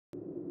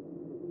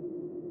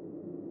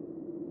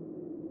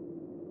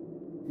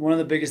One of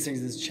the biggest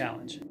things is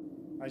challenge.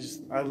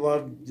 I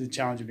love the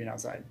challenge of being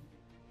outside.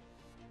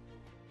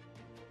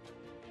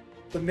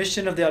 The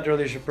mission of the Outdoor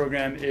Leadership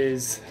Program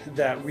is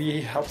that we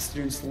help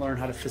students learn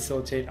how to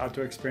facilitate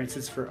outdoor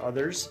experiences for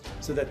others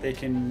so that they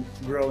can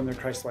grow in their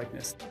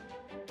Christ-likeness.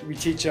 We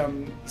teach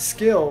them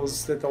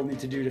skills that they'll need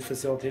to do to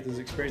facilitate those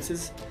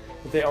experiences,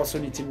 but they also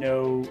need to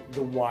know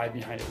the why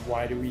behind it.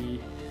 Why do we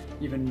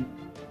even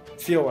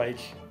feel like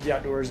the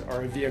outdoors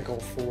are a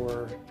vehicle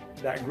for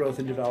that growth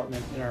and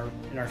development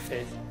in our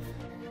faith?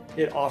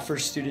 It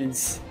offers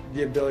students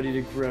the ability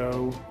to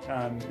grow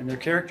in their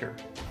character.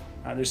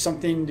 There's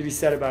something to be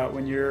said about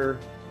when you're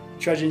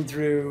trudging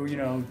through,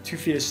 2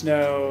 feet of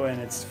snow and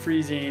it's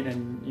freezing,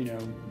 and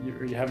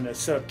you're having to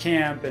set up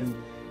camp, and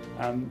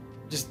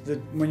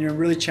when you're in a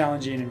really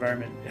challenging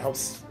environment, it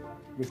helps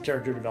with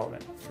character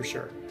development for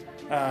sure,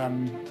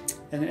 and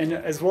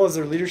as well as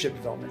their leadership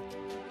development.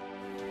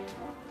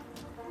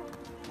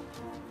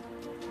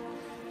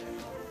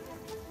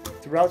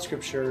 Throughout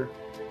Scripture,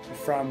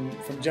 from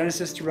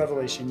Genesis to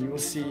Revelation, you will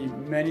see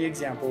many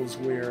examples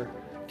where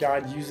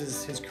God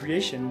uses His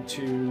creation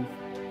to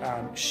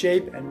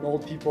shape and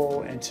mold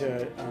people, and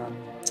to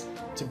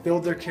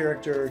build their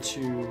character,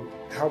 to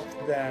help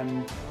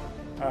them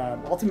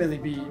ultimately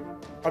be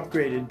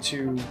upgraded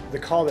to the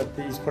call that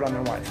He's put on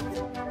their life.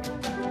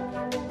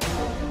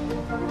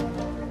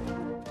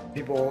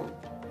 People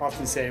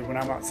often say, when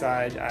I'm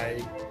outside,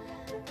 I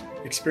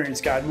experience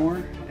God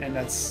more, and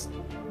that's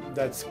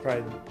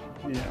probably,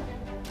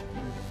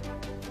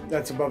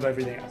 that's above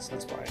everything else.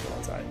 That's why I go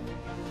outside.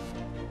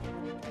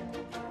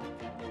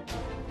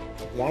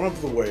 One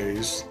of the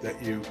ways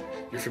that you're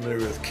familiar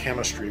with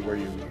chemistry, where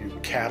you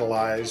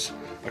catalyze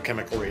a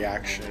chemical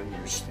reaction,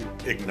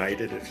 you ignite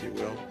it, if you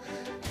will.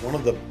 One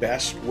of the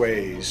best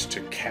ways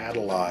to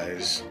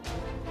catalyze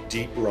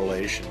deep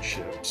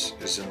relationships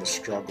is in the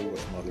struggle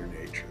with Mother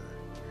Nature.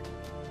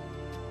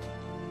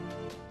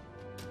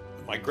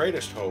 My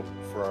greatest hope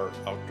for our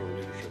outdoor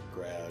leadership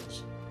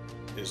grads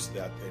is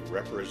that they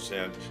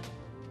represent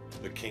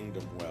the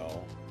kingdom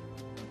well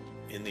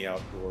in the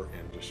outdoor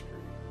industry.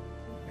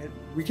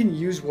 We can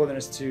use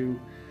wilderness to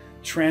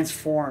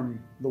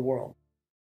transform the world.